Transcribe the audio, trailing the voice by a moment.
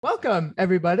Welcome,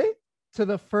 everybody, to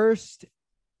the first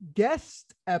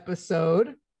guest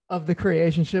episode of the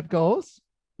Creationship Goals.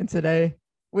 And today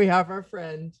we have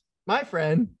my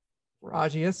friend,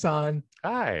 Raji Hassan.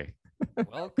 Hi.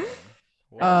 Welcome.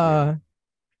 Uh,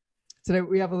 Today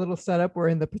we have a little setup. We're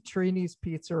in the Petrini's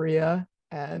Pizzeria,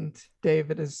 and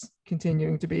David is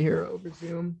continuing to be here over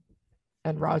Zoom,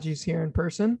 and Raji's here in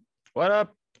person. What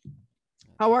up?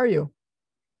 How are you?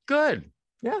 Good.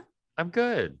 Yeah. I'm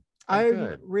good.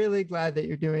 I'm really glad that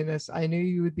you're doing this. I knew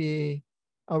you would be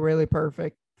a really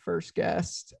perfect first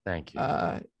guest. Thank you.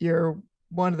 You're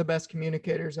one of the best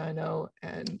communicators I know,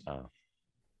 and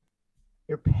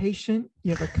you're patient.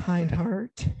 You have a kind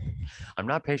heart. I'm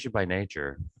not patient by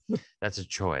nature. That's a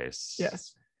choice.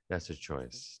 Yes. That's a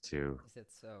choice too. Is it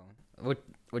so?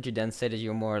 Would you then say that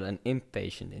you're more an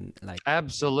impatient in like?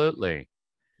 Absolutely.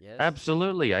 Yes.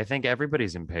 Absolutely. I think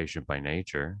everybody's impatient by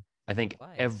nature. I think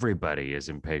Why? everybody is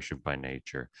impatient by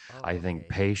nature. Oh, I think okay.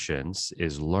 patience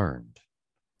is learned.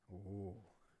 Ooh.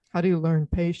 How do you learn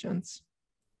patience?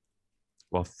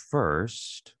 Well,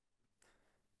 first,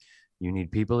 you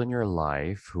need people in your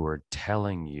life who are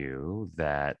telling you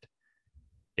that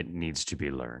it needs to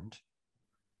be learned.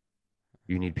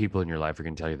 You need people in your life who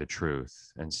can tell you the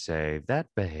truth and say, that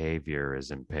behavior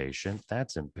is impatient,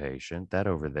 that's impatient, that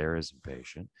over there is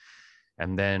impatient.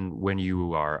 And then when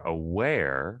you are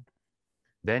aware,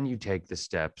 then you take the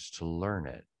steps to learn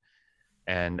it.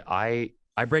 And I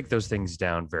break those things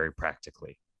down very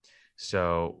practically.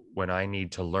 So when I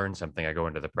need to learn something, I go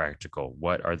into the practical.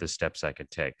 What are the steps I could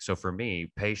take? So for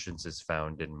me, patience is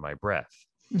found in my breath.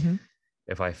 Mm-hmm.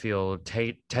 If I feel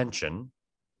tension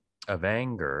of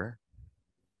anger,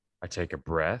 I take a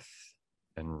breath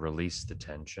and release the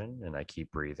tension, and I keep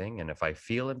breathing. And if I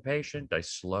feel impatient, I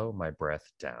slow my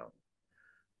breath down.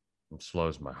 It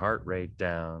slows my heart rate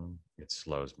down. It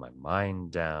slows my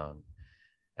mind down.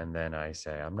 And then I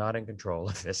say, I'm not in control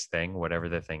of this thing, whatever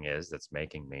the thing is that's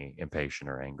making me impatient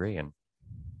or angry, and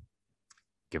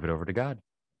give it over to God.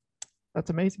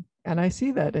 That's amazing. And I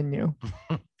see that in you.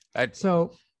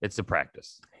 So it's a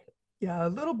practice. Yeah, a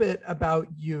little bit about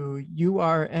you. You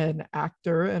are an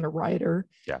actor and a writer.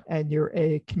 Yeah. And you're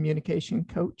a communication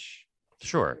coach.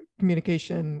 Sure.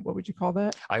 Communication, what would you call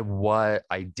that?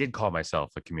 I did call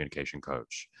myself a communication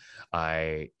coach.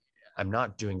 I'm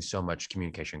not doing so much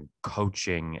communication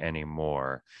coaching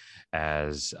anymore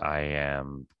as I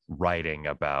am writing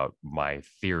about my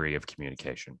theory of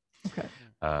communication. Okay.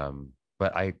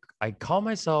 But I call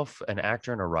myself an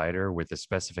actor and a writer with a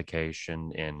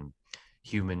specification in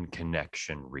human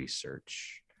connection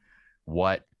research.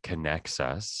 What connects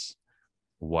us?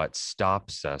 What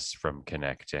stops us from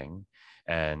connecting?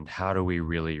 And how do we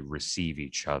really receive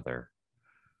each other?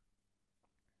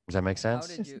 Does that make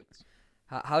sense?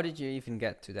 How did you even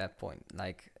get to that point?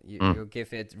 Like you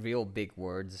give it real big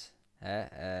words,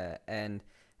 and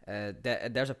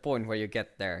there's a point where you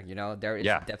get there. You know, there is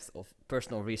a depth of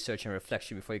personal research and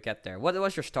reflection before you get there. What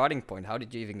was your starting point? How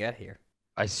did you even get here?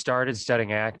 I started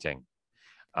studying acting.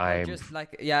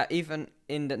 Even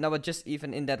in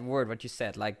that word, what you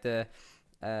said, like the.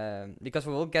 Because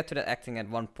we will get to that acting at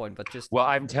one point, but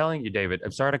I'm telling you, David,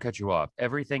 I'm sorry to cut you off.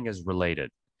 Everything is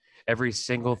related. Every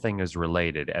single thing is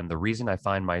related. And the reason I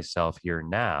find myself here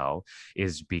now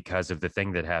is because of the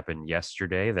thing that happened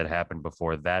yesterday, that happened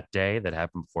before that day, that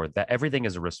happened before that. Everything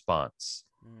is a response.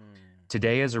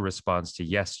 Today is a response to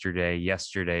yesterday.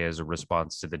 Yesterday is a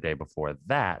response to the day before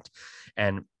that.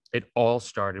 And it all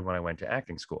started when I went to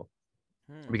acting school.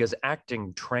 Because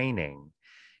acting training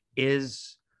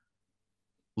is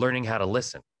learning how to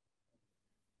listen.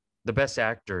 The best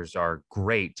actors are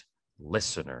great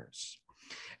listeners.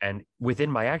 And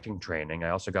within my acting training, I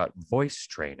also got voice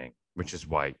training, which is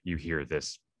why you hear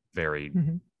this very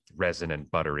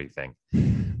resonant, buttery thing.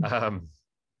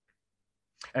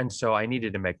 And so I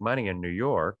needed to make money in New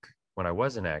York when I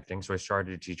wasn't acting. So I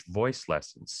started to teach voice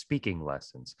lessons, speaking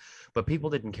lessons. But people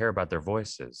didn't care about their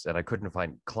voices, and I couldn't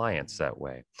find clients that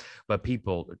way. But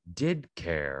people did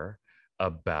care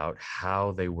about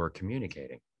how they were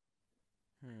communicating.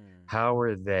 How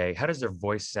does their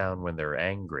voice sound when they're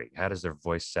angry? How does their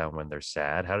voice sound when they're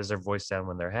sad? How does their voice sound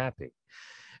when they're happy?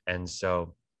 And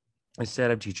so instead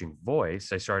of teaching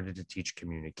voice, I started to teach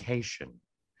communication,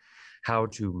 how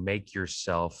to make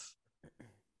yourself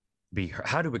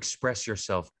how to express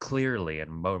yourself clearly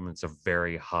in moments of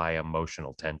very high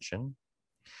emotional tension.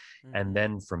 And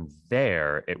then from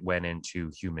there, it went into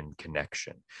human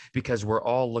connection, because we're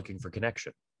all looking for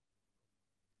connection.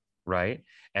 Right?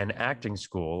 And acting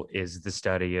school is the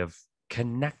study of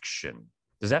connection.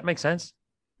 Does that make sense?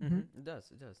 It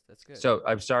does. That's good. So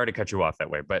I'm sorry to cut you off that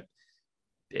way, but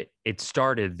it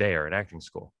started there in acting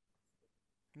school.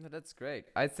 No, that's great.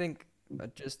 I think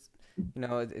just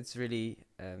it's really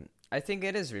I think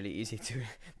it is really easy to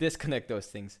disconnect those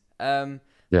things.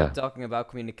 But talking about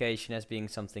communication as being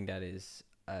something that is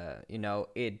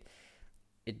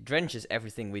it drenches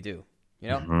everything we do.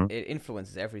 It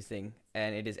influences everything,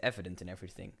 and it is evident in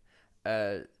everything.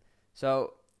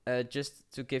 So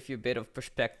just to give you a bit of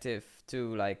perspective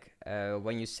to like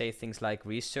when you say things like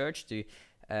research, do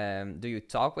you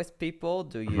talk with people?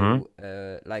 Do you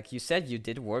like you said you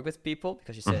did work with people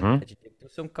because you said that you did do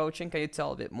some coaching? Can you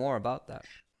tell a bit more about that?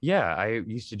 Yeah, I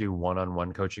used to do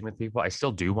one-on-one coaching with people. I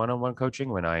still do one-on-one coaching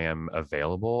when I am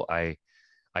available. I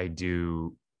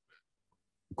do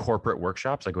corporate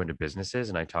workshops. I go into businesses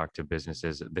and I talk to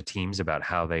businesses, the teams, about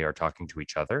how they are talking to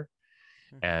each other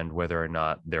and whether or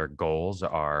not their goals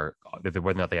are, whether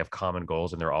or not they have common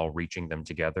goals and they're all reaching them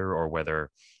together, or whether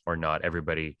or not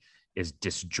everybody is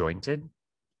disjointed.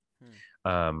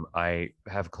 I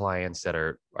have clients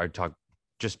that I talk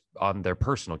just on their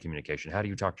personal communication. How do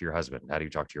you talk to your husband? How do you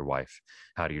talk to your wife?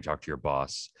 How do you talk to your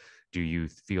boss? Do you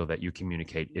feel that you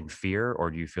communicate in fear,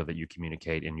 or do you feel that you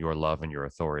communicate in your love and your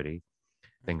authority?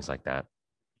 Things like that.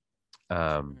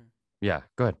 Yeah,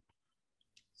 good.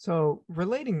 So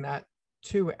relating that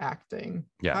to acting,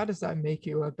 how does that make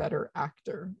you a better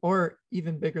actor? Or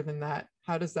even bigger than that,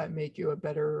 how does that make you a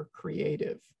better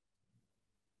creative?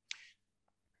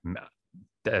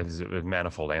 That is a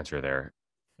manifold answer there.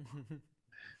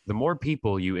 The more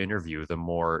people you interview, the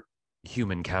more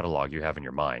human catalog you have in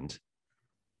your mind.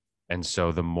 And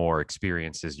so the more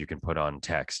experiences you can put on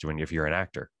text if you're an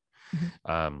actor.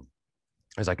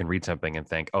 As I can read something and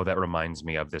think, oh, that reminds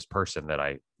me of this person that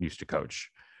I used to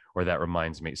coach, or that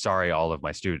reminds me, sorry, all of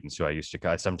my students who I used to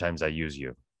coach. Sometimes I use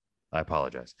you. I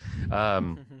apologize.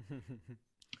 And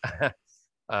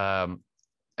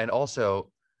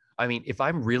also, I mean, if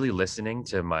I'm really listening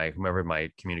to whomever my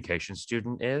communication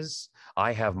student is,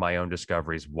 I have my own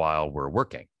discoveries while we're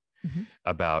working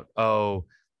about, oh,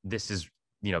 this is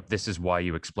why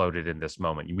you exploded in this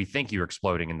moment. We think you're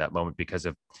exploding in that moment because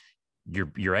of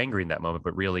you're angry in that moment,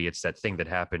 but really it's that thing that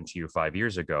happened to you 5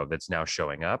 years ago that's now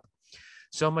showing up.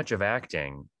 So much of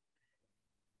acting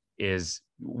is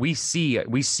we see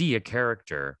a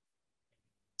character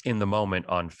in the moment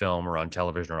on film or on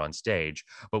television or on stage,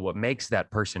 but what makes that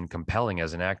person compelling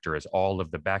as an actor is all of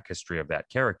the back history of that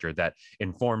character that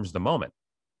informs the moment,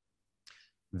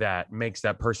 that makes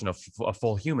that person a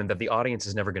full human that the audience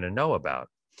is never going to know about.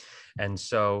 And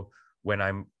so when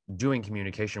I'm doing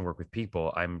communication work with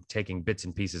people, I'm taking bits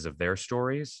and pieces of their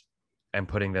stories and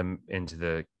putting them into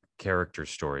the character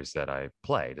stories that I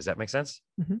play. Does that make sense?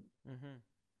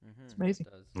 It's amazing.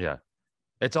 Yeah.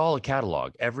 It's all a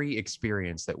catalog. Every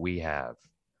experience that we have,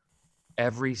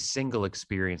 every single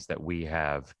experience that we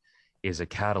have is a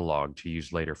catalog to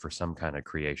use later for some kind of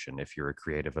creation if you're a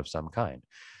creative of some kind.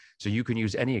 So you can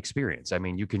use any experience. I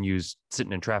mean, you can use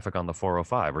sitting in traffic on the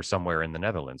 405 or somewhere in the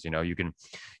Netherlands.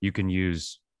 You can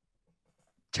use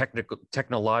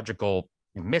technological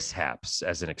mishaps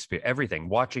as an experience. Everything.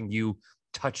 Watching you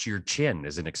touch your chin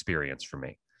is an experience for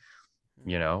me.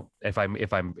 If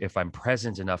I'm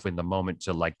present enough in the moment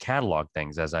to like catalog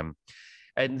things and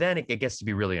then it gets to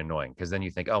be really annoying because then you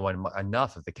think, oh,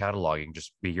 enough of the cataloging,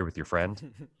 just be here with your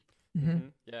friend.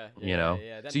 Yeah.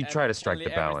 So you try to strike the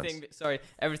balance.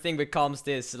 Everything becomes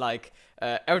this like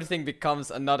everything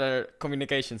becomes another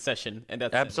communication session, and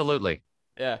that's absolutely.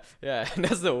 Yeah, and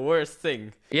that's the worst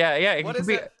thing. Yeah.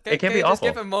 It can be awful. Just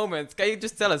give a moment. Can you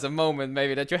just tell us a moment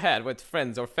maybe that you had with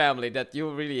friends or family that you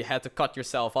really had to cut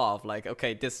yourself off? Like,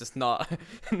 okay, this is not.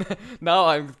 Now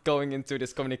I'm going into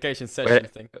this communication session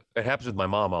thing. It happens with my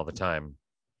mom all the time.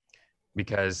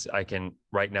 Because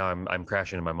right now I'm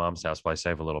crashing in my mom's house while I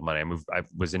save a little money. I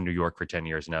was in New York for 10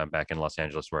 years. Now I'm back in Los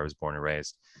Angeles where I was born and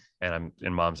raised, and I'm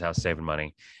in mom's house saving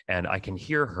money, and I can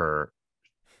hear her.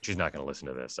 She's not going to listen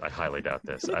to this. I highly doubt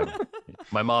this.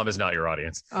 My mom is not your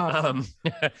audience.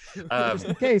 Just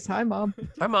in case. Hi, Mom.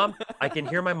 Hi, Mom. I can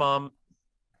hear my mom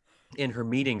in her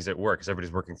meetings at work because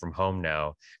everybody's working from home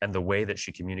now. And the way that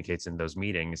she communicates in those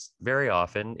meetings very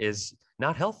often is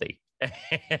not healthy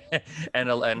and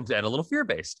a little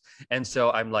fear-based. And so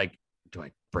I'm like, do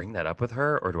I bring that up with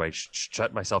her, or do I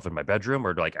shut myself in my bedroom,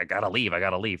 or do I gotta leave?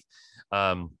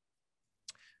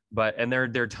 But there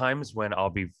are times when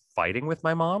I'll be fighting with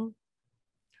my mom,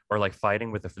 or like fighting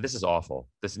with this is awful.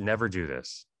 Never do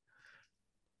this.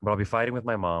 But I'll be fighting with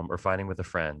my mom or fighting with a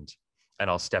friend, and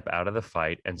I'll step out of the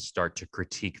fight and start to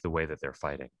critique the way that they're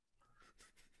fighting,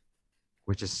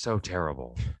 which is so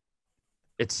terrible.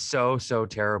 It's so, so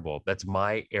terrible. That's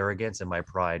my arrogance and my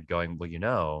pride going,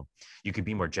 well, you could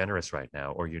be more generous right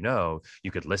now, or, you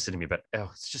could listen to me, but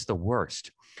it's just the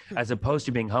worst, as opposed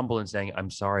to being humble and saying, I'm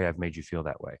sorry, I've made you feel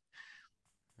that way.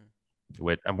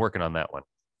 I'm working on that one.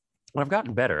 And I've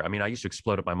gotten better. I mean, I used to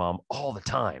explode at my mom all the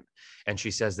time. And she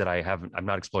says that I'm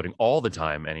not exploding all the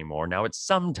time anymore. Now it's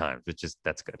sometimes,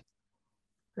 that's good.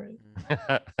 Great.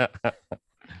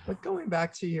 But going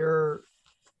back to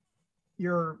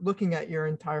you're looking at your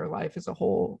entire life as a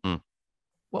whole,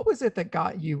 what was it that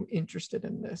got you interested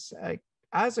in this? Like,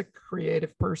 as a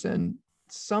creative person,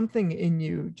 something in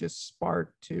you just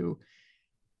sparked to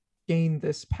gain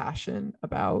this passion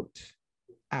about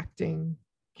acting,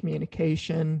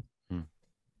 communication.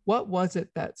 What was it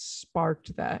that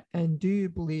sparked that? And do you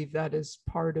believe that is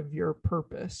part of your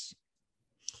purpose?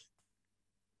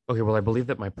 Okay, well, I believe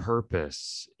that my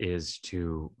purpose is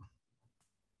to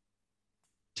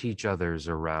teach others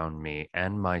around me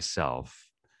and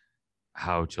myself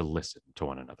how to listen to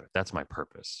one another. That's my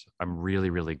purpose. I'm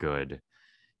really, really good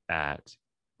at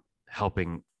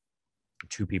helping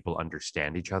two people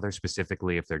understand each other.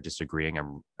 Specifically, if they're disagreeing,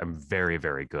 I'm very,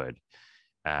 very good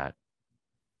at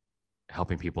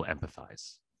helping people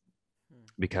empathize,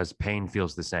 because pain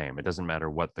feels the same. It doesn't matter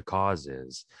what the cause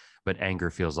is, but anger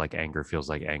feels like anger,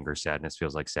 sadness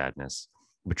feels like sadness,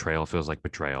 betrayal feels like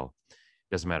betrayal.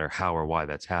 It doesn't matter how or why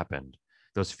that's happened.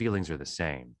 Those feelings are the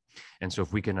same. And so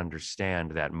if we can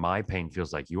understand that my pain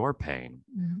feels like your pain,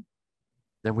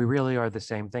 then we really are the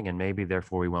same thing. And maybe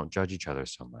therefore we won't judge each other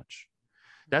so much.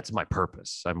 That's my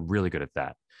purpose. I'm really good at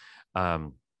that.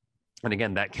 And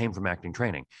again, that came from acting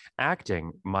training.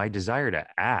 Acting, my desire to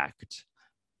act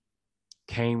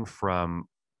came from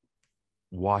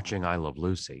watching I Love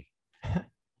Lucy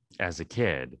as a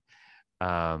kid.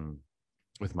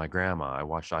 With my grandma, I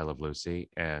watched I Love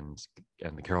Lucy and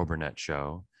the Carol Burnett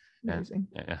Show, and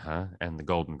the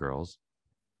Golden Girls.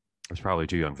 I was probably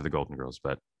too young for the Golden Girls,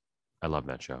 but I love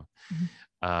that show.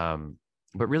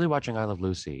 But really watching I Love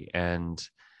Lucy and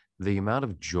the amount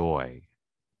of joy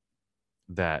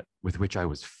with which I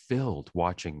was filled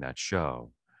watching that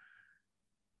show,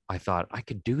 I thought I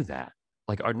could do that.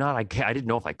 I didn't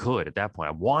know if I could at that point.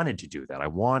 I wanted to do that. I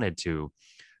wanted to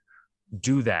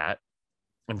do that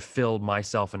and fill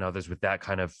myself and others with that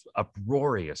kind of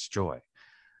uproarious joy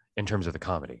in terms of the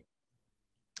comedy.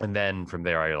 And then from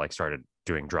there, I started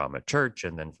doing drama at church.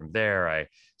 And then from there, I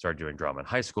started doing drama in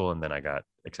high school. And then I got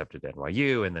accepted to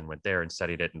NYU and then went there and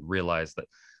studied it and realized that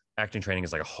acting training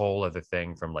is like a whole other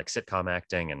thing from sitcom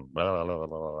acting and blah, blah, blah,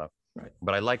 blah, blah. Right.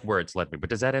 But I like where it's led me. But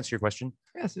does that answer your question?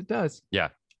 Yes, it does. Yeah.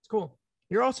 It's cool.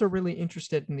 You're also really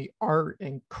interested in the art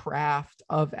and craft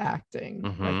of acting,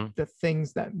 like the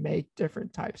things that make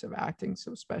different types of acting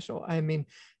so special. I mean,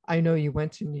 I know you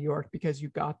went to New York because you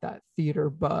got that theater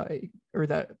bug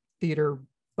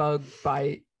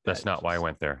bite. That's not why I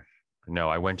went there. No,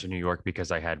 I went to New York because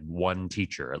I had one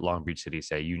teacher at Long Beach City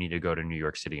say, you need to go to New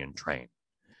York City and train.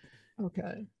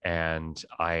 Okay. And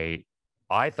I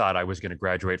thought I was going to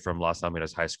graduate from Los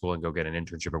Alamitos High School and go get an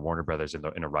internship at Warner Brothers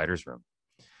in a writer's room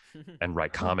and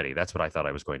write comedy. That's what I thought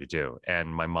I was going to do. And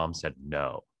my mom said,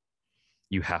 no,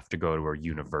 you have to go to a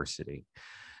university.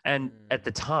 And at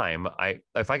the time,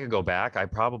 if I could go back, I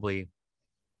probably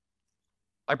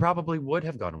would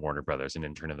have gone to Warner Brothers and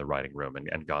interned in the writing room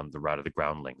and gone the route of the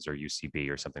Groundlings or UCB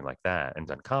or something like that and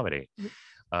done comedy.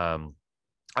 I'm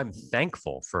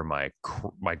thankful for my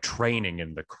training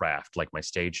in the craft, like my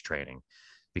stage training,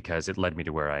 because it led me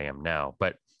to where I am now.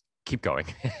 But keep going.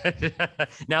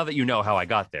 Now that you know how I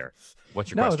got there,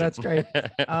 what's your question? No, that's great.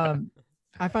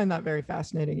 I find that very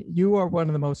fascinating. You are one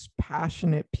of the most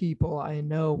passionate people I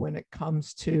know when it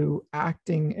comes to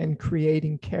acting and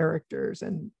creating characters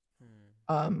and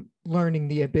learning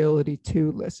the ability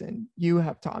to listen. You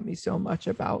have taught me so much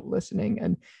about listening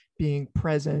and being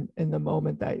present in the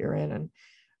moment that you're in. And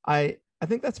I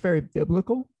think that's very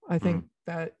biblical. I think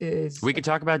that is. We could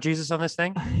talk about Jesus on this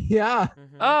thing. Yeah.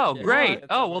 Oh, great.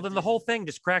 Oh, well, then the whole thing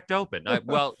just cracked open.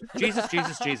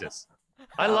 Jesus.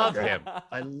 I love him.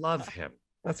 I love him.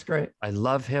 That's great. I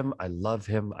love him. I love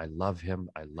him. I love him.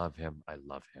 I love him. I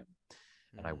love him.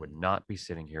 And I would not be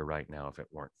sitting here right now if it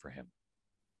weren't for him.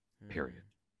 Period.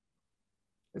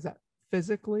 Is that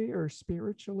physically or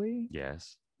spiritually?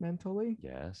 Yes. Mentally?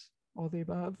 Yes. All the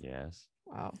above? Yes.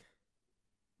 Wow.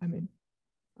 I mean,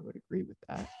 I would agree with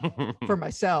that for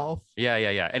myself.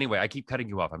 Yeah. Anyway, I keep cutting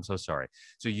you off. I'm so sorry.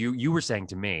 So you were saying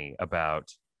to me about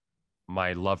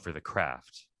my love for the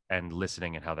craft and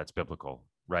listening and how that's biblical,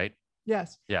 right?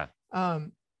 Yes. Yeah.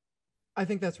 I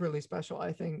think that's really special.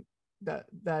 I think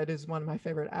that is one of my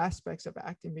favorite aspects of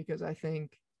acting, because I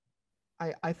think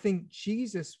I think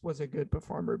Jesus was a good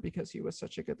performer because he was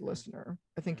such a good listener.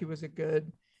 I think he was a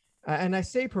good, and I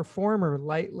say performer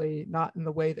lightly, not in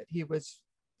the way that he was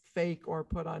fake or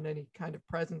put on any kind of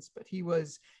presence, but he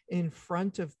was in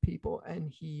front of people and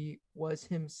he was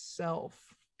himself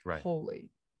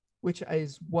wholly, which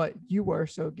is what you are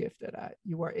so gifted at.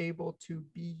 You are able to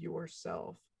be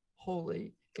yourself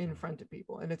wholly in front of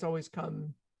people. And it's always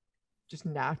come just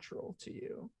natural to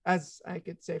you, as I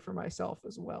could say for myself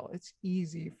as well. It's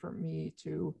easy for me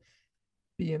to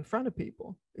be in front of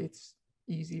people. It's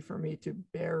easy for me to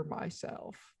bear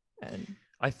myself. And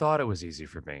I thought it was easy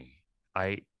for me.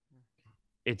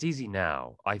 It's easy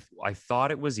now. I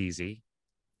thought it was easy,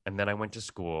 and then I went to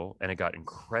school and it got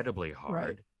incredibly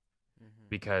hard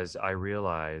because I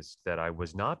realized that I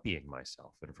was not being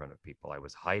myself in front of people. I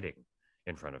was hiding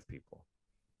in front of people.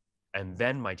 And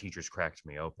then my teachers cracked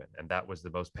me open. And that was the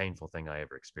most painful thing I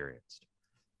ever experienced.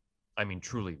 I mean,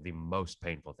 truly the most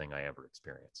painful thing I ever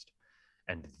experienced.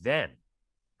 And then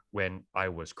when I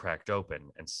was cracked open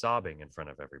and sobbing in front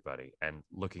of everybody and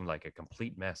looking like a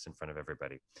complete mess in front of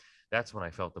everybody, that's when I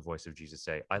felt the voice of Jesus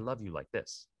say, I love you like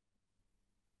this.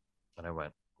 And I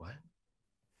went, what?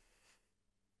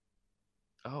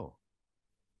 Oh,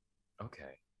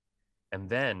 okay. And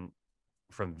then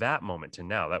from that moment to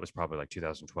now, that was probably like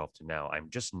 2012 to now, I'm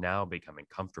just now becoming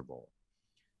comfortable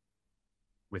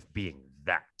with being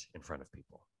that in front of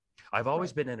people. I've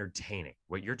always been entertaining.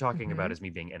 What you're talking about is me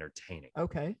being entertaining.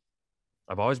 Okay.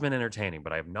 I've always been entertaining,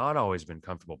 but I have not always been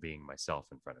comfortable being myself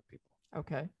in front of people.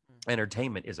 Okay.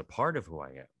 Entertainment is a part of who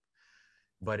I am,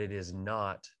 but it is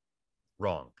not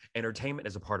wrong. Entertainment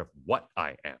is a part of what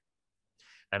I am.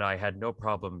 And I had no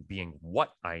problem being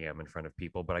what I am in front of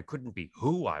people, but I couldn't be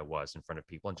who I was in front of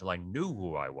people until I knew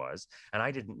who I was. And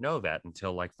I didn't know that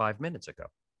until like 5 minutes ago.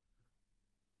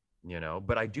 You know,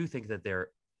 but I do think that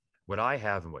what I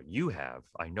have and what you have,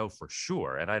 I know for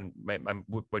sure. And I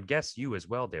would guess you as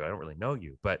well, Dave. I don't really know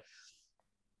you, but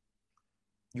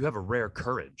you have a rare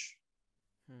courage.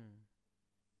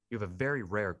 You have a very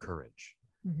rare courage.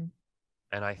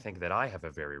 And I think that I have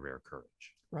a very rare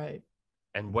courage. Right.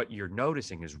 And what you're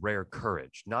noticing is rare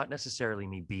courage, not necessarily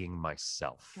me being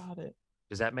myself. Got it.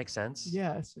 Does that make sense?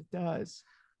 Yes, it does.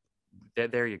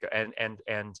 There you go.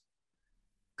 And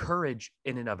courage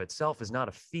in and of itself is not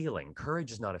a feeling.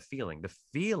 Courage is not a feeling. The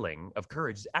feeling of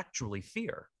courage is actually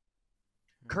fear.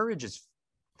 Courage is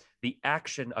the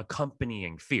action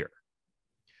accompanying fear.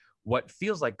 What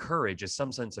feels like courage is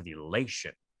some sense of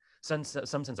elation, some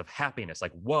sense of happiness,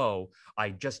 like, whoa, I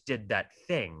just did that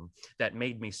thing that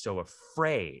made me so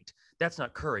afraid. That's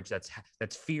not courage.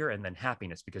 That's fear and then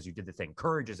happiness because you did the thing.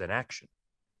 Courage is an action.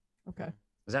 Okay.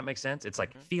 Does that make sense? It's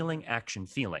like feeling, action,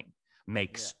 feeling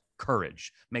makes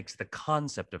courage, makes the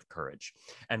concept of courage.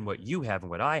 And what you have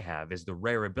and what I have is the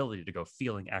rare ability to go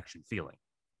feeling, action, feeling.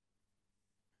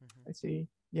 I see.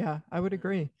 Yeah, I would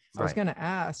agree. I was going to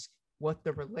ask what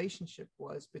the relationship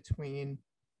was between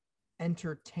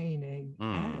entertaining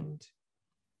and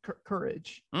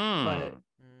courage. But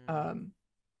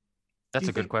that's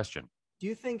a good question. Do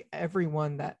you think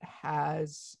everyone that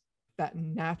has that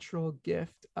natural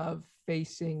gift of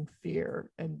facing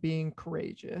fear and being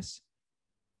courageous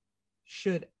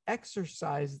should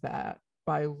exercise that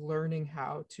by learning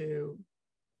how to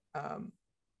kind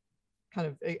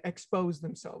of expose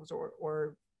themselves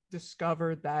or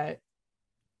discover that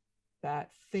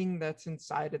thing that's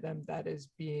inside of them that is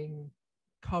being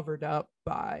covered up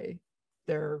by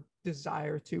their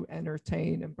desire to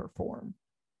entertain and perform?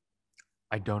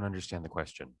 I don't understand the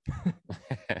question.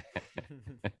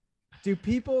 Do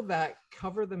people that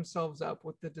cover themselves up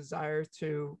with the desire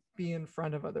to be in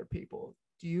front of other people,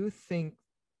 do you think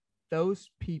those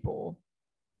people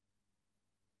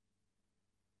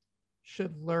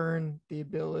should learn the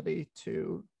ability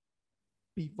to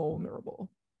be vulnerable?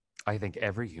 I think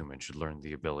every human should learn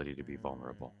the ability to be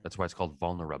vulnerable. That's why it's called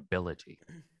vulnerability.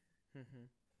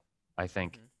 I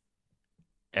think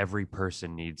every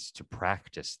person needs to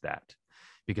practice that,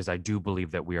 because I do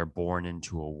believe that we are born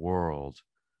into a world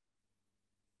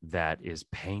that is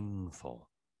painful,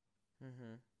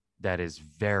 that is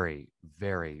very,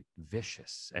 very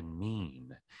vicious and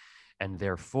mean. And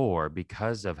therefore,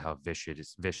 because of how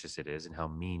vicious it is and how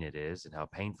mean it is and how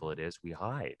painful it is, we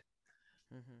hide.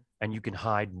 And you can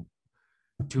hide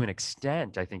to an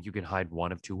extent. I think you can hide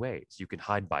one of two ways. You can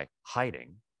hide by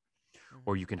hiding,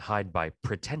 or you can hide by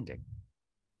pretending.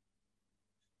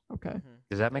 Okay.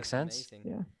 Does that make sense?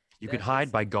 Amazing. Yeah. You can hide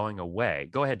by going away.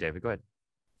 Go ahead, David. Go ahead.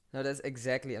 No, that's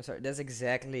exactly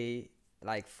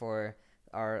like for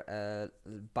our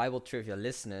Bible trivia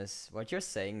listeners, what you're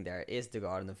saying there is the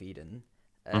Garden of Eden.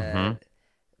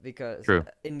 because True.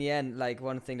 in the end, like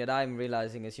one thing that I'm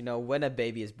realizing is, when a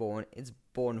baby is born, it's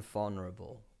born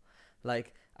vulnerable.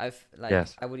 Like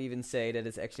Yes. I would even say that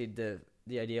it's actually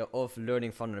the idea of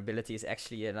learning vulnerability is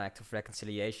actually an act of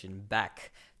reconciliation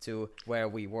back to where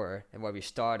we were and where we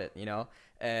started.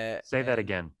 Say that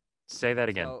again. Say that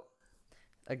again. So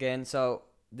again, so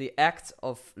the act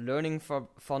of learning for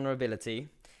vulnerability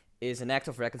is an act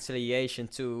of reconciliation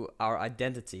to our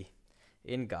identity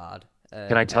in God.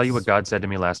 Can I tell you what God said to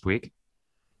me last week?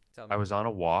 Tell me. I was on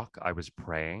a walk, I was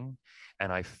praying,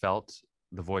 and I felt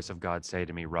the voice of God say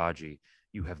to me, Raji,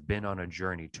 you have been on a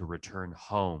journey to return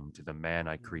home to the man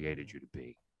I created you to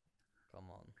be. Come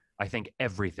on. I think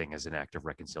everything is an act of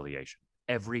reconciliation.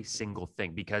 Every single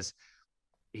thing, because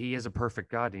he is a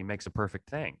perfect God and he makes a perfect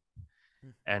thing.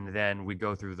 And then we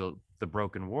go through the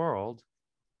broken world,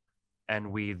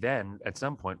 and we then at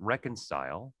some point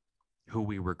reconcile who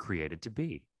we were created to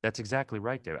be. That's exactly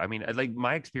right, David. I mean, like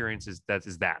my experience is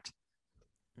that.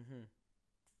 Mm-hmm.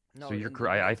 No, So you're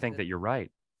correct. I think that you're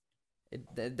right.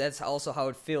 That's also how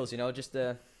it feels, just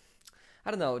I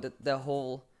don't know, the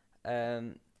whole,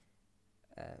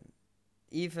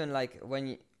 even like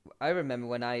I remember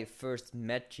when I first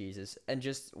met Jesus, and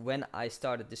just when I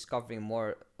started discovering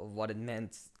more of what it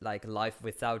meant, like life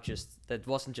without that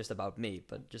wasn't just about me,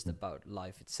 but just about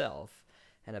life itself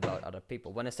and about other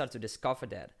people. When I started to discover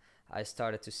that, I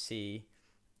started to see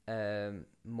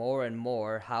more and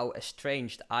more how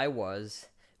estranged I was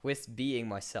with being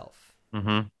myself.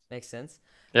 Mm-hmm. Makes sense?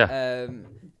 Yeah.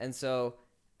 And so,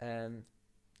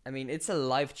 I mean, it's a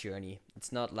life journey.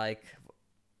 It's not like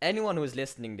anyone who is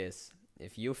listening this,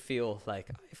 if you feel like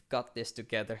I've got this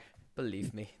together,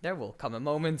 believe me, there will come a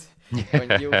moment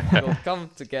when you will come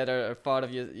together,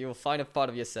 you'll find a part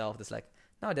of yourself that's like,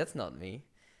 no, that's not me.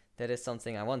 That is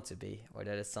something I want to be, or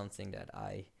that is something that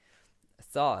I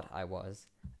thought I was,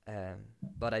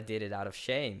 but I did it out of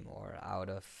shame or out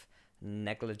of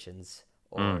negligence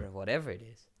or whatever it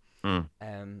is.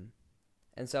 And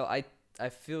so I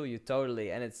feel you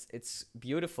totally, and it's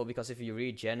beautiful because if you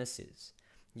read Genesis,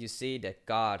 you see that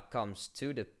God comes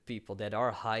to the people that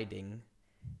are hiding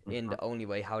in the only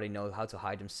way how they know how to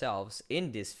hide themselves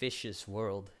in this vicious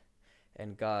world,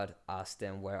 and God asks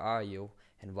them, "Where are you,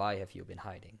 and why have you been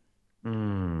hiding?"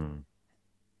 And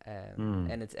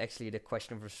it's actually the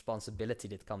question of responsibility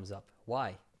that comes up.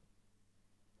 Why?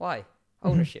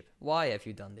 Ownership. Why have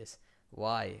you done this?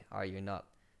 Why are you not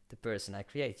the person I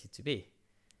created you to be?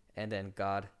 And then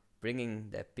God bringing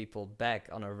the people back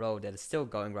on a road that is still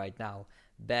going right now,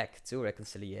 back to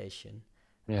reconciliation,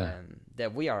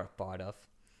 that we are a part of.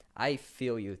 I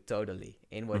feel you totally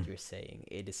in what you're saying.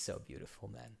 It is so beautiful,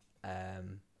 man.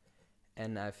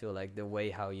 And I feel like the way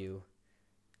how you,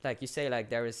 like you say, like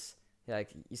there is,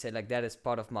 like you say, like that is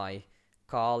part of my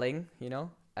calling,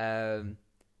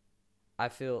 I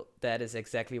feel that is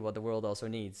exactly what the world also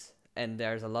needs. And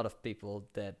there's a lot of people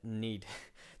that need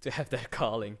to have that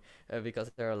calling,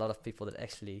 because there are a lot of people that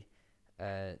actually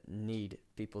need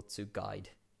people to guide.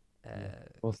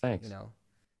 Well, thanks.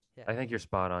 Yeah. I think you're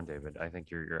spot on, David. I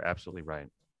think you're absolutely right.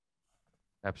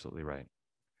 Absolutely right.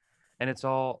 And it's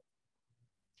all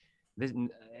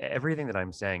everything that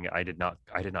I'm saying. I did not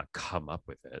come up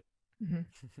with it. Mm-hmm.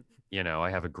 I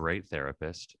have a great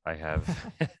therapist. I've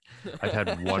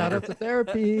had one. Shout out to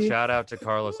therapy. Shout out to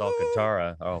Carlos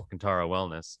Alcantara. Alcantara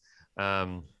Wellness.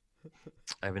 I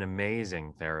have an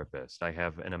amazing therapist. I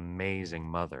have an amazing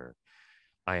mother.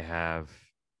 I have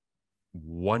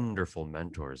wonderful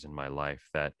mentors in my life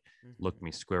that look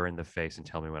me square in the face and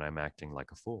tell me when I'm acting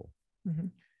like a fool.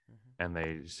 And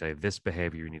they say, this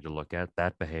behavior you need to look at,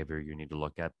 that behavior you need to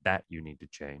look at, that you need to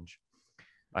change.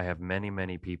 I have many,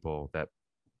 many people that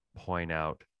point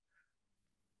out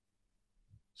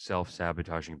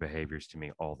self-sabotaging behaviors to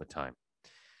me all the time.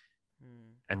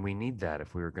 And we need that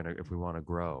if we want to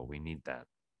grow, we need that.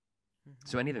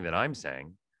 So anything that I'm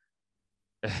saying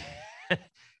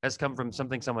has come from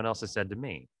something someone else has said to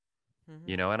me,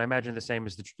 and I imagine the same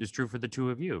is true for the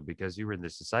two of you, because you were in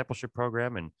this discipleship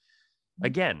program. And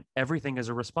again, everything is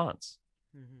a response.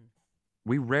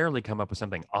 We rarely come up with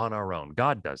something on our own.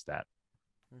 God does that.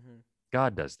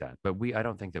 God does that. But I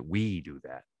don't think that we do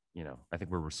that. I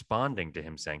think we're responding to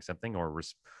him saying something, or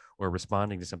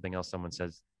responding to something else someone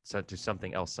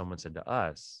said to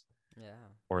us. Yeah.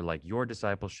 Or like your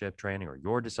discipleship training or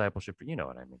your discipleship, you know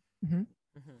what I mean?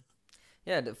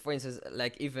 Yeah, for instance,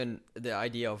 like even the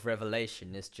idea of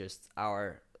revelation is just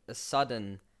our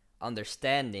sudden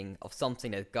understanding of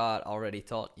something that God already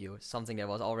taught you, something that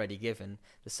was already given,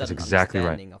 the sudden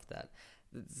understanding of that.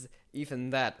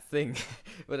 even that thing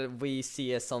that we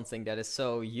see as something that is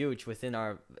so huge within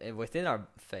our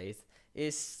faith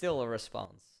is still a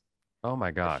response. Oh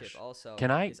my Worship gosh. also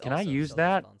Can I is can I also use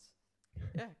that? self-response.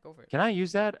 Yeah, go for it. Can I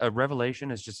use that? A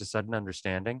revelation is just a sudden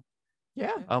understanding.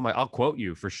 Yeah. Yeah. Oh my, I'll quote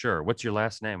you for sure. What's your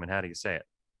last name and how do you say it?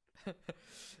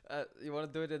 You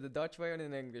want to do it in the Dutch way or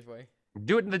in the English way?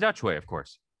 Do it in the Dutch way, of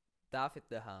course. David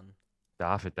de Haan.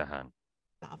 David de Haan.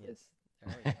 David.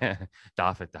 Yes.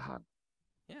 David de Haan.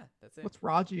 Yeah, that's it. What's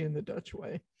Raji in the Dutch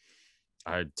way?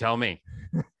 Tell me.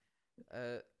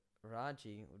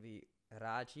 Raji would be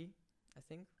Raji, I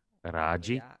think.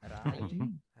 Raji. Yeah, Raji.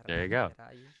 There you go.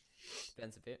 Raji.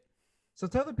 Depends a bit. So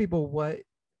tell the people what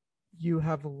you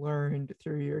have learned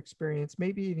through your experience,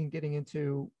 maybe even getting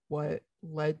into what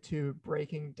led to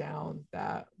breaking down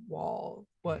that wall.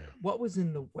 What was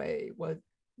in the way? What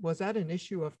was that an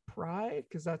issue of pride?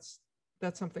 Because that's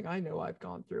something I know I've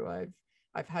gone through.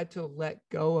 I've had to let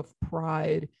go of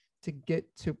pride to get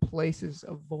to places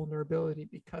of vulnerability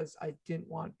because I didn't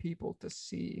want people to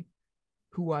see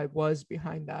who I was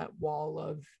behind that wall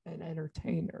of an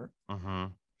entertainer. Mm-hmm.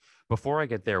 Before I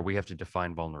get there, we have to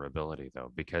define vulnerability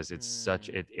though, because it's such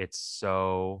a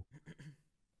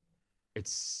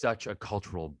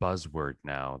cultural buzzword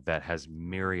now that has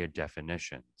myriad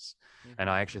definitions. And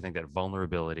I actually think that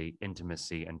vulnerability,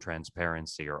 intimacy, and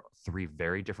transparency are three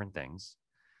very different things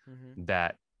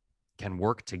that can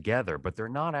work together, but they're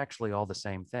not actually all the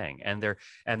same thing. And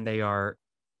they are,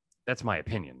 that's my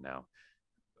opinion now,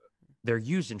 they're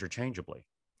used interchangeably.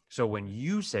 So when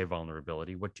you say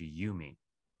vulnerability, what do you mean?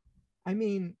 I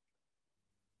mean,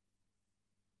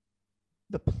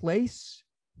 the place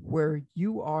where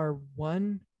you are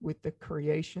one with the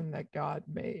creation that God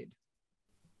made.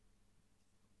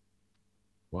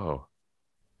 Whoa.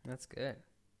 That's good.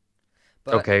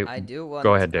 But okay, I do want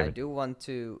go ahead, David. I do want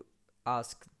to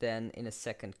ask then in a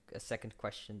second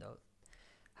question though.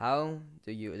 How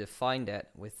do you define that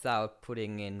without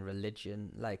putting in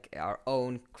religion, like our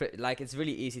own, like it's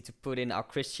really easy to put in our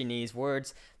Christianese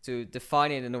words to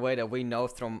define it in a way that we know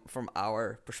from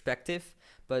our perspective,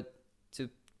 but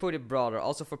to put it broader,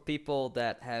 also for people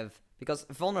that have, because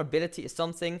vulnerability is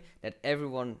something that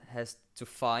everyone has to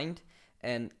find,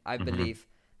 and I believe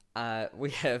we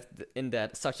have in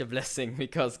that such a blessing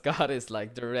because God is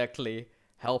like directly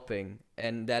helping,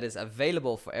 and that is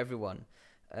available for everyone.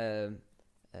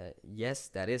 Yes,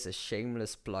 that is a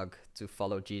shameless plug to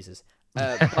follow Jesus.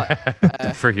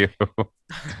 But, for you.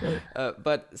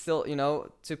 But still,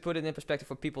 to put it in perspective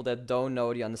for people that don't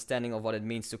know the understanding of what it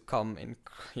means to come in,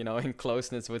 in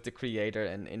closeness with the Creator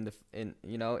and in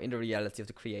the reality of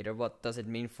the Creator. What does it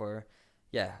mean for,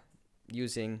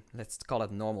 using, let's call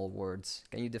it normal words?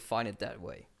 Can you define it that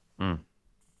way?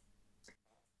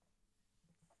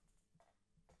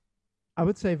 I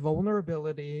would say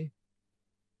vulnerability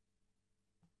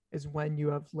is when you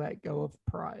have let go of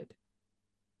pride.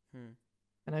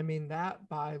 And I mean that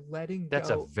by letting That's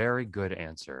go. a very good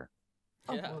answer.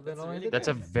 Yeah, that's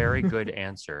a very good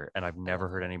answer. And I've never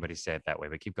heard anybody say it that way,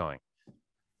 but keep going.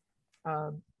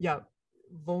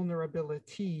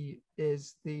 Vulnerability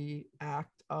is the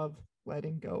act of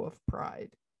letting go of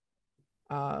pride.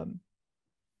 And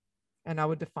I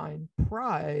would define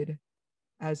pride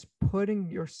as putting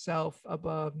yourself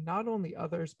above not only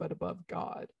others, but above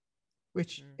God,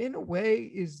 which in a way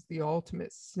is the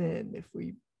ultimate sin. If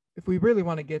we really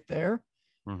want to get there,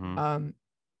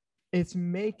 it's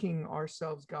making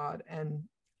ourselves God. And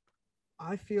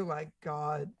I feel like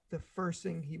God, the first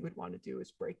thing he would want to do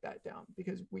is break that down,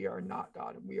 because we are not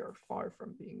God and we are far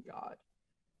from being God.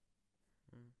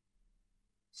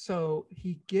 So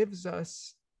he gives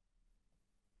us,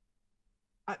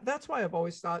 that's why I've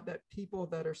always thought that people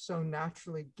that are so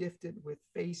naturally gifted with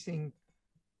facing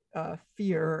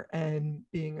fear and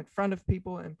being in front of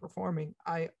people and performing,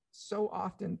 I so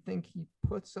often think he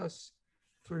puts us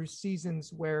through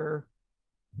seasons where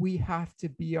we have to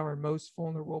be our most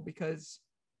vulnerable, because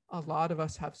a lot of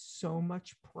us have so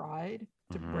much pride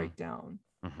to break down,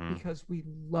 because we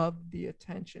love the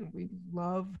attention, we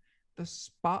love the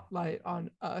spotlight on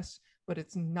us, but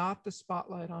it's not the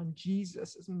spotlight on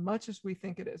Jesus as much as we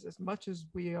think it is, as much as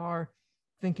we are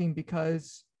thinking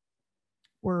because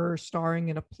we're starring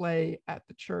in a play at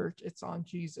the church, it's on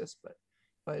Jesus,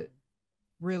 but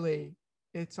really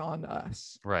it's on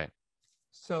us. Right.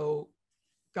 So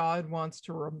God wants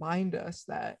to remind us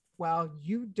that while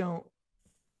you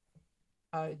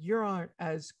aren't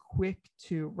as quick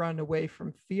to run away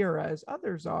from fear as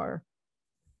others are,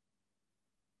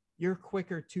 you're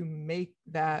quicker to make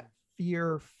that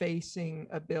fear-facing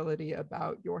ability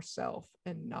about yourself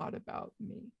and not about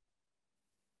me.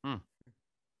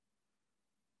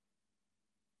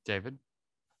 David?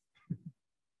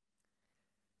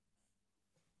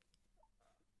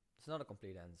 It's not a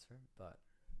complete answer, but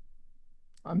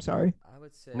I'm sorry. I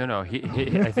would say No.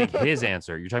 I think his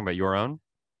answer. You're talking about your own?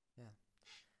 Yeah.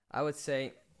 I would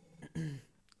say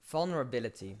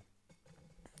vulnerability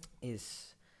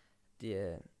is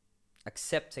the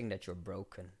accepting that you're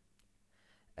broken.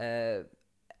 Let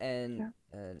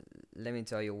me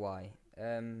tell you why.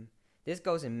 This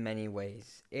goes in many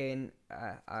ways. In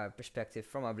our perspective,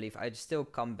 from our belief, I still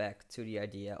come back to the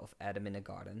idea of Adam in the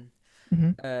garden,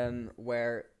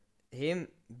 where him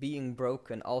being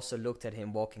broken also looked at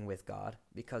him walking with God,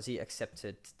 because he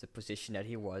accepted the position that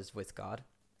he was with God,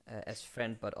 as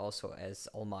friend, but also as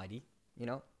Almighty. You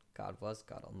know, God was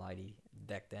God Almighty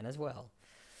back then as well.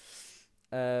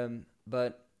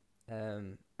 But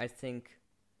I think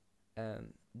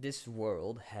this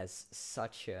world has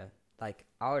such a, like,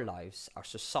 our lives, our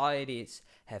societies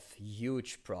have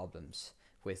huge problems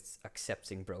with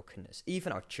accepting brokenness.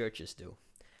 Even our churches do.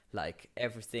 Like,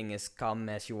 everything is come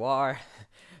as you are,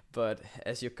 but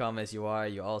as you come as you are,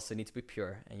 you also need to be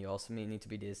pure, and you also need to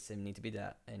be this, and need to be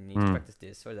that, and need to practice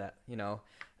this or that, you know.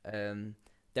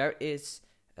 There is,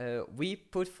 we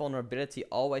put vulnerability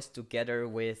always together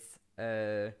with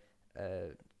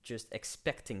just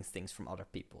expecting things from other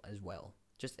people as well.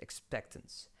 Just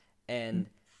expectance. And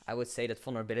I would say that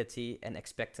vulnerability and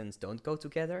expectance don't go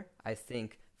together. I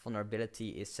think vulnerability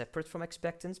is separate from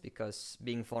expectance, because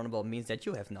being vulnerable means that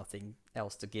you have nothing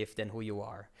else to give than who you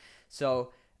are.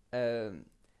 So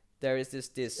there is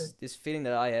this feeling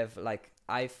that I have, like,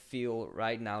 I feel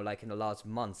right now, like in the last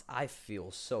months, I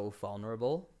feel so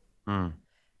vulnerable.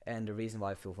 And the reason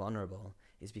why I feel vulnerable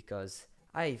is because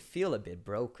I feel a bit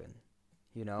broken,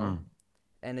 you know?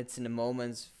 And it's in the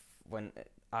moments when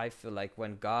I feel like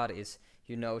when God is,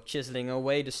 you know, chiseling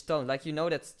away the stone. Like, you know,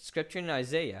 that scripture in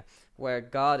Isaiah where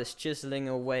God is chiseling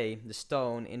away the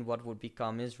stone in what would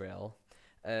become Israel.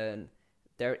 And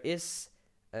there is,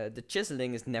 the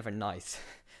chiseling is never nice.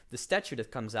 The statue that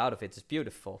comes out of it is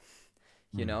beautiful,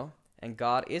 you know? And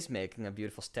God is making a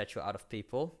beautiful statue out of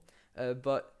people.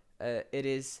 But it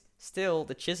is still,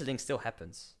 the chiseling still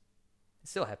happens. It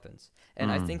still happens.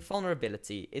 And I think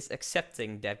vulnerability is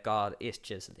accepting that God is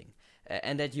chiseling,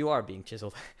 and that you are being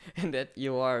chiseled, and that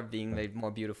you are being made more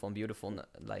beautiful and beautiful,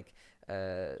 like,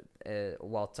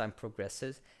 while time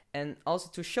progresses. And also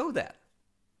to show that.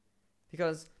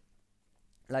 Because,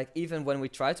 like, even when we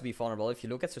try to be vulnerable, if you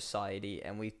look at society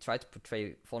and we try to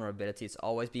portray vulnerability, it's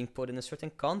always being put in a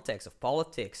certain context of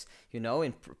politics, you know,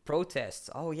 in protests.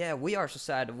 Oh yeah, we are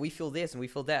society, we feel this and we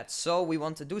feel that, so we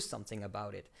want to do something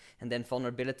about it. And then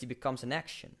vulnerability becomes an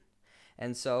action.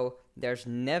 And so there's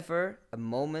never a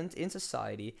moment in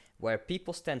society where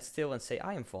people stand still and say,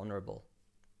 I am vulnerable,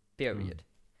 period.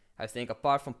 I think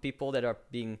apart from people that are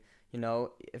being, you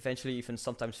know, eventually even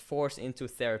sometimes forced into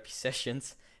therapy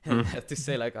sessions and have to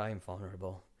say, like, I am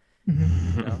vulnerable,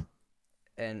 you know,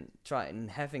 and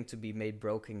having to be made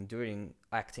broken during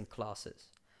acting classes,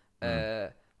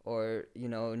 or, you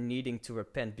know, needing to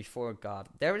repent before God.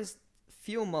 There is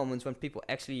few moments when people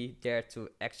actually dare to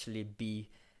actually be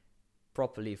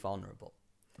properly vulnerable.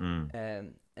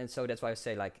 And so that's why I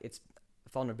say, like, it's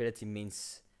vulnerability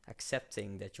means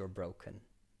accepting that you're broken.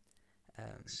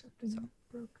 Accepting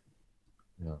broken.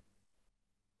 Yeah.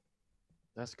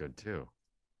 That's good too.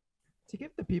 To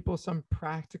give the people some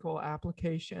practical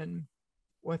application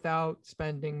without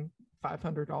spending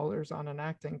 $500 on an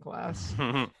acting class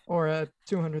or a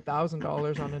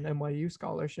 $200,000 on an NYU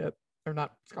scholarship, or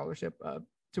not scholarship,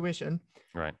 tuition.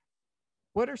 Right.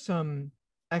 What are some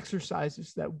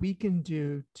exercises that we can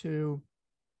do to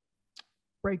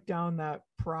break down that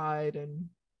pride and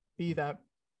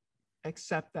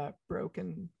accept that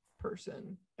broken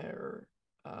person, or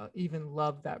even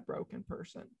love that broken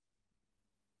person?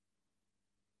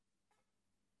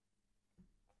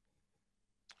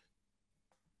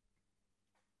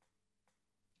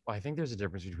 Well, I think there's a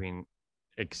difference between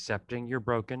accepting your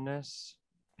brokenness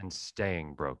and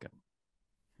staying broken.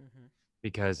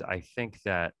 Because I think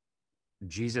that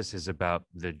Jesus is about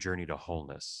the journey to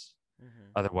wholeness.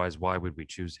 Otherwise, why would we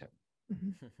choose him?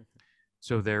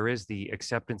 So there is the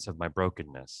acceptance of my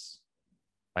brokenness.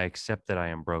 I accept that I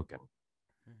am broken.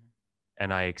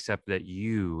 And I accept that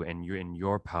you and you in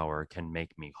your power can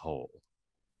make me whole.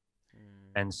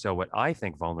 And so what I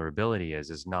think vulnerability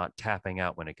is not tapping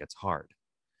out when it gets hard.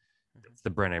 It's the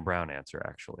Brené Brown answer,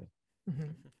 actually.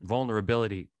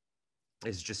 Vulnerability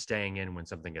is just staying in when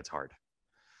something gets hard.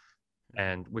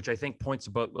 And which I think points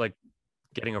about, like,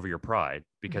 getting over your pride,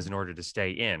 because in order to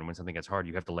stay in when something gets hard,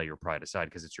 you have to lay your pride aside,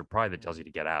 because it's your pride that tells you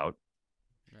to get out.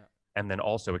 and then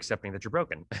also accepting that you're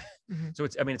broken. So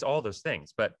it's all those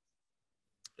things. But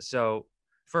so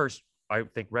first, I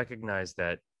think recognize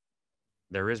that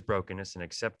there is brokenness and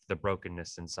accept the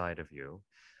brokenness inside of you.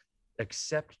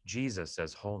 Accept Jesus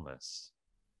as wholeness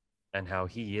and how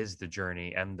he is the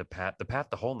journey and the path. The path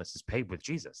to wholeness is paved with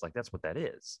Jesus. Like that's what that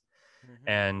is.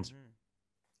 And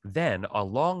then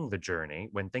along the journey,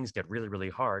 when things get really, really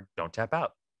hard, don't tap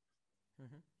out.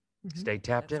 Stay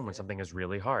tapped in when something is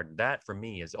really hard. That for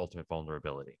me is ultimate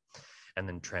vulnerability. And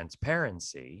then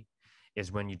transparency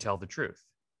is when you tell the truth.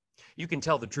 You can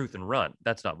tell the truth and run.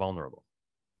 That's not vulnerable.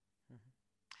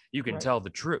 You can tell the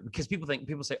truth, because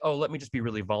people say, oh, let me just be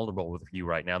really vulnerable with you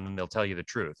right now. And then they'll tell you the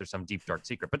truth. There's some deep, dark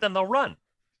secret, but then they'll run.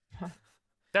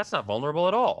 That's not vulnerable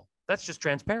at all. That's just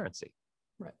transparency.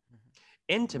 Right.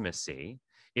 Intimacy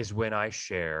is when I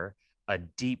share a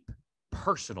deep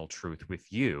personal truth with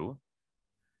you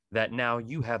that now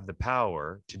you have the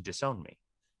power to disown me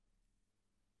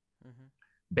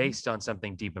based on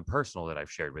something deep and personal that I've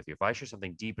shared with you. If I share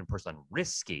something deep and personal and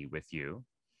risky with you,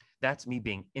 that's me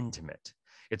being intimate.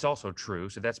 It's also true.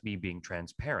 So that's me being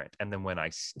transparent. And then when I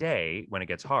stay, when it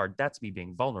gets hard, that's me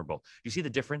being vulnerable. You see the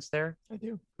difference there? I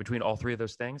do. Between all three of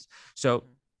those things. So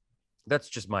that's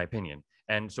just my opinion.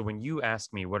 And so when you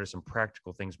ask me, what are some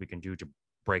practical things we can do to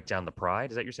break down the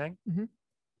pride? Is that what you're saying?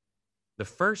 The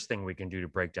first thing we can do to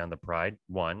break down the pride,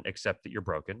 1, accept that you're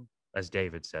broken, as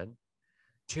David said.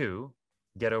 2,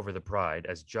 get over the pride,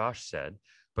 as Josh said.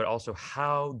 But also,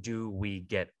 how do we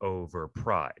get over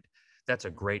pride? That's a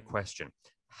great question.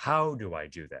 How do I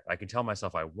do that? I can tell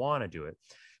myself I want to do it,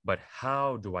 but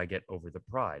how do I get over the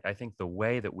pride? I think the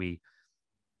way that we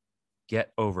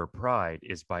get over pride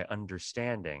is by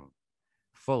understanding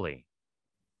fully,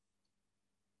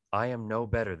 I am no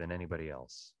better than anybody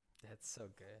else. That's so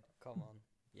good. Come on.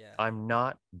 Yeah. I'm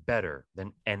not better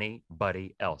than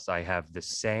anybody else. I have the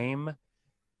same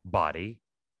body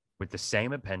with the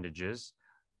same appendages.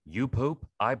 You poop,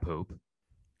 I poop.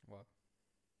 Wow.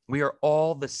 We are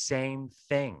all the same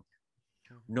thing.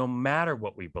 No matter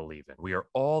what we believe in, we are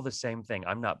all the same thing.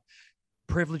 I'm not,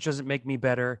 privilege doesn't make me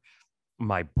better.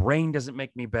 My brain doesn't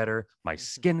make me better. My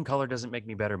skin color doesn't make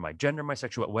me better. My gender, my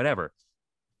sexuality, whatever.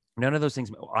 None of those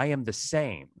things. I am the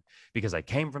same because I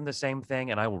came from the same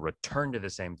thing, and I will return to the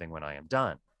same thing when I am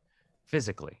done.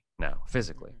 Physically,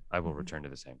 I will return to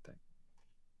the same thing.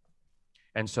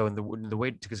 And so in the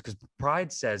way, because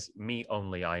pride says, me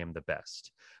only, I am the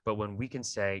best. But when we can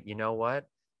say, you know what,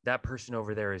 that person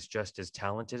over there is just as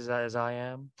talented as I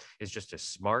am, is just as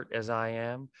smart as I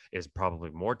am, is probably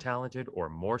more talented or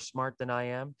more smart than I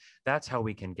am. That's how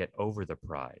we can get over the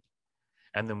pride.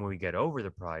 And then when we get over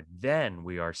the pride, then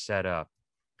we are set up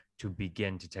to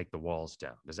begin to take the walls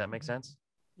down. Does that make sense?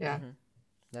 Yeah.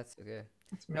 That's good.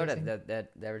 You know that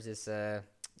there's this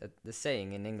the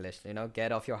saying in English, you know,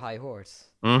 get off your high horse.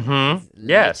 Yes.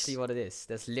 Literally what it is.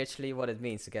 That's literally what it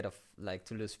means to get off, like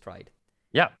to lose pride.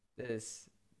 Yeah. It's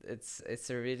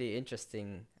a really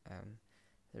interesting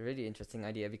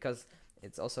idea, because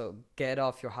it's also get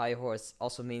off your high horse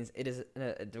also means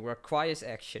it requires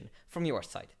action from your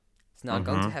side. It's not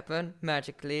going to happen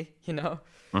magically, you know.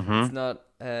 It's not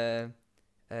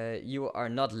you are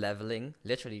not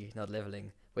literally not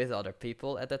leveling with other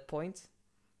people at that point,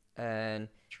 and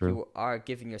you are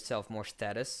giving yourself more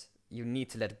status. You need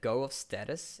to let go of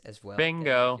status as well.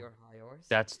 Bingo.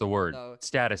 That's the word. So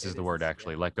status is the word,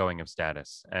 actually. Let going of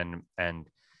status, and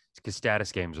because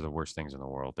status games are the worst things in the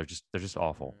world. They're just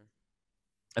awful.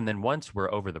 And then once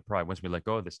we're over the pride, once we let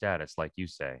go of the status, like you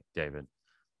say, David,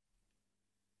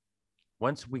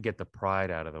 once we get the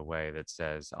pride out of the way that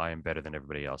says I am better than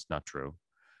everybody else, not true.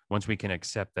 Once we can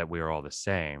accept that we are all the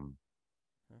same,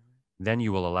 then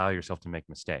you will allow yourself to make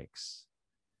mistakes.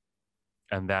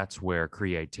 And that's where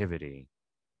creativity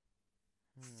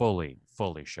fully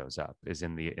shows up, is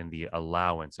in the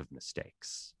allowance of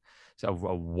mistakes. So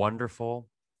a wonderful,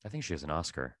 I think she has an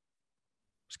Oscar.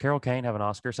 Does Carol Kane have an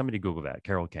Oscar? Somebody Google that.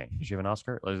 Carol Kane. Does she have an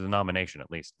Oscar? There's a nomination, at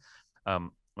least.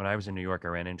 When I was in New York, I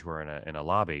ran into her in a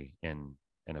lobby in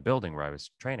a building where I was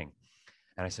training.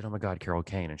 And I said, oh my God, Carol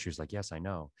Kane. And she was like, yes, I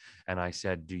know. And I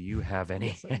said, do you have any?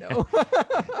 Yes, I know.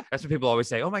 That's what people always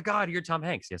say. Oh my God, you're Tom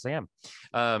Hanks. Yes, I am.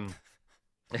 I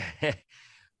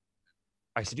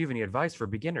said, do you have any advice for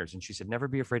beginners? And she said, never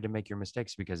be afraid to make your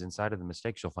mistakes, because inside of the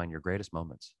mistakes, you'll find your greatest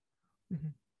moments.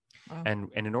 Wow. And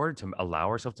in order to allow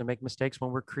ourselves to make mistakes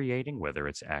when we're creating, whether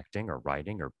it's acting or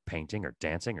writing or painting or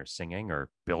dancing or singing or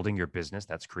building your business,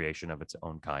 that's creation of its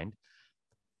own kind.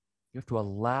 You have to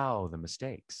allow the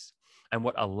mistakes. And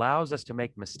what allows us to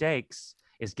make mistakes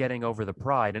is getting over the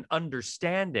pride and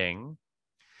understanding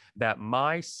that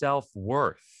my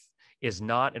self-worth is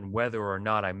not in whether or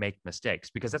not I make mistakes,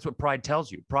 because that's what pride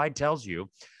tells you. Pride tells you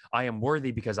I am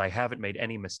worthy because I haven't made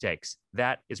any mistakes.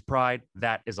 That is pride.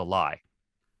 That is a lie.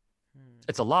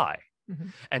 It's a lie. Mm-hmm.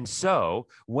 And so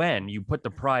when you put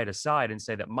the pride aside and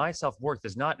say that my self-worth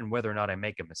is not in whether or not I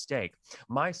make a mistake,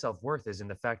 my self-worth is in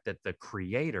the fact that the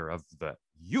creator of the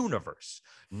universe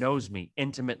knows me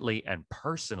intimately and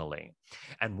personally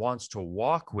and wants to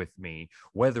walk with me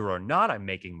whether or not I'm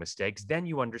making mistakes, then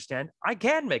you understand I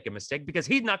can make a mistake because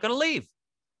he's not going to leave.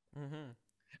 Mm-hmm.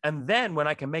 And then when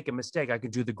I can make a mistake, I can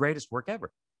do the greatest work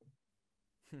ever.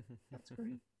 That's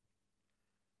great.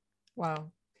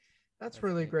 Wow. That's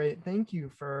really great. Thank you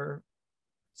for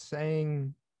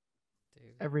saying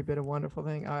every bit of wonderful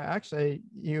thing. Actually,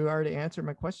 you already answered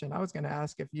my question. I was going to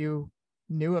ask if you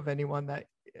knew of anyone that,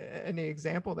 any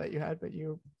example that you had, but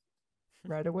you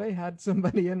right away had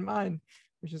somebody in mind,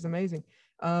 which is amazing.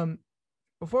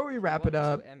 Before we wrap it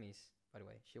up. 2 Emmys, by the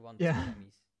way. She won 2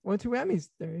 Emmys. Won 2 Emmys.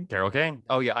 There you go. Carol Kane.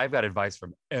 Oh yeah, I've got advice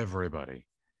from everybody.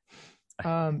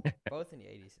 Both in the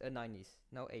 80s, 90s,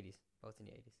 no 80s, both in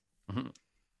the 80s. Mm-hmm.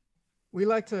 We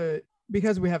like to,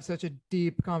 because we have such a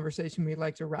deep conversation, we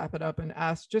like to wrap it up and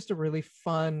ask just a really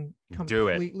fun,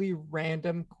 completely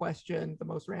random question, the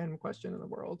most random question in the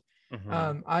world.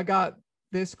 Mm-hmm. I got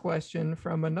this question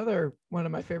from one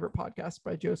of my favorite podcasts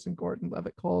by Joseph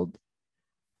Gordon-Levitt called,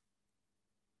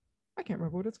 I can't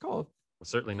remember what it's called.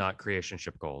 Certainly not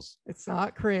Creationship Goals. It's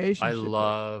not Creationship. I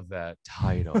love that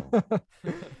title.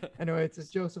 Anyway, it's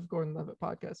a Joseph Gordon-Levitt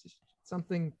podcast. It's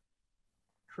something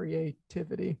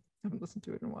creativity. I haven't listened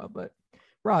to it in a while, but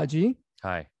Raji.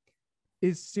 Hi.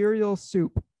 Is cereal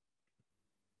soup?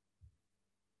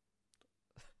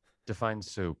 Define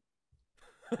soup.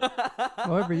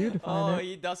 However you define it. Oh,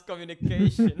 he does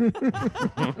communication.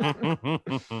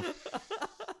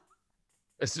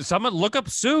 Someone look up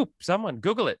soup. Someone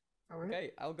Google it.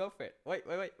 Okay, I'll go for it. Wait.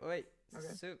 Okay.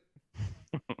 Soup.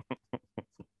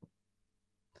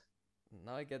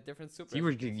 Now I get different soup.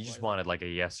 You just wanted like a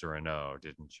yes or a no,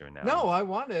 didn't you? Now no, I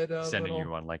wanted sending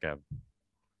you on like a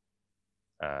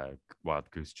wild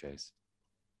goose chase.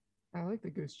 I like the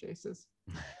goose chases.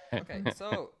 Okay,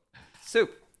 so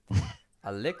soup,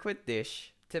 a liquid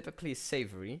dish, typically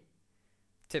savory,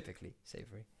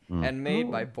 and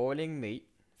made by boiling meat,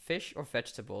 fish or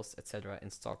vegetables, etc. in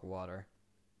stock water.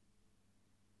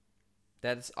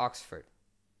 That is Oxford.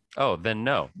 Oh, then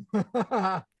no.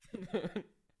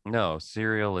 No,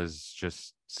 cereal is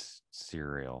just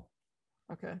cereal.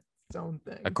 Okay, its own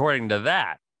thing. According to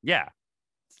that, yeah,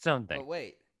 its own thing. But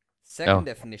wait, second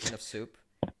definition of soup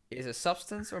is a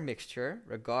substance or mixture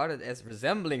regarded as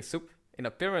resembling soup in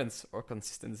appearance or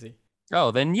consistency. Oh,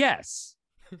 then yes.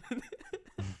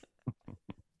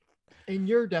 In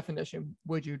your definition,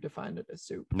 would you define it as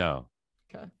soup? No.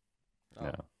 Okay.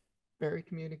 No. Very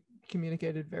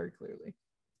communicated very clearly.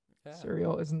 Yeah.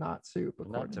 Cereal is not soup.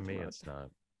 Not to me, it's not.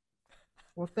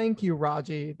 Well, thank you,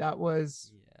 Raji. That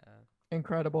was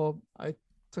incredible. I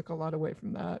took a lot away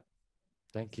from that.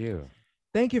 Thank you.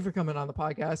 Thank you for coming on the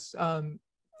podcast.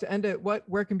 To end it,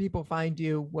 where can people find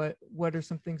you? What are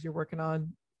some things you're working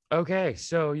on? Okay,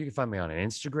 so you can find me on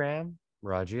Instagram,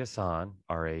 Raji Ahsan,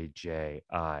 RAJIAHSAN.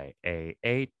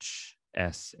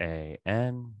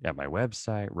 At my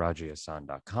website,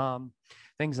 rajiahsan.com.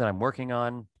 Things that I'm working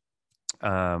on.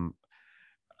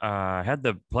 I had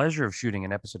the pleasure of shooting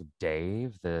an episode of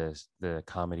Dave, the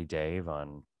comedy Dave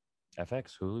on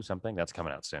FX, Hulu, something that's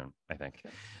coming out soon, I think.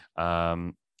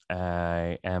 Okay.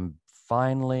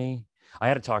 I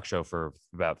had a talk show for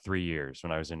about 3 years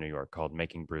when I was in New York called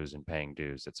Making Brews and Paying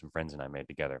Dues that some friends and I made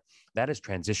together. That is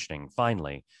transitioning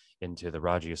finally into the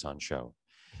Raji Ahsan show.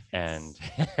 And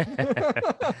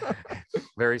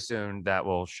very soon that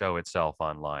will show itself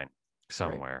online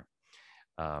somewhere,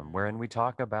 wherein we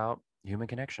talk about human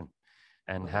connection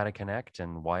and how to connect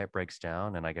and why it breaks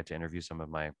down. And I get to interview some of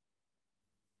my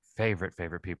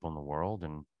favorite people in the world.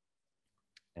 And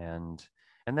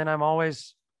then I'm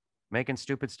always making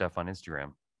stupid stuff on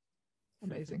Instagram.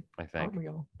 Amazing. I think.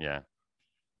 Yeah.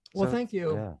 Well, thank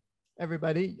you,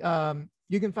 everybody.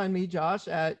 You can find me, Josh,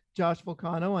 at Josh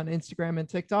Vulcano on Instagram and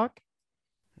TikTok.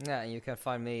 Yeah, and you can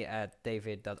find me at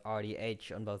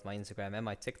david.rdh on both my Instagram and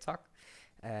my TikTok.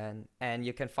 And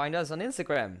you can find us on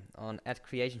Instagram on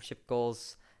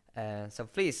 @creationshipgoals. So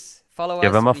please follow us.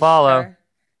 Give them a follow. Share.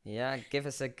 Yeah, give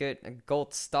us a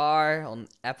gold star on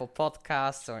Apple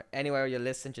Podcasts or anywhere you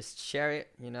listen. Just share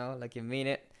it, like you mean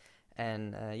it.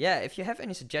 And if you have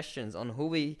any suggestions on who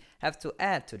we have to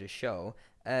add to the show,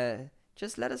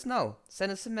 just let us know.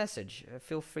 Send us a message.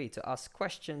 Feel free to ask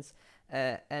questions.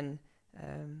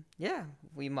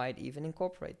 We might even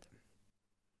incorporate them.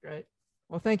 Great.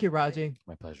 Well, thank you, Raji.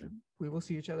 My pleasure. We will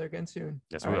see each other again soon.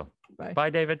 Yes, we will. Bye. Bye,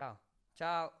 David. Ciao.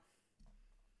 Ciao.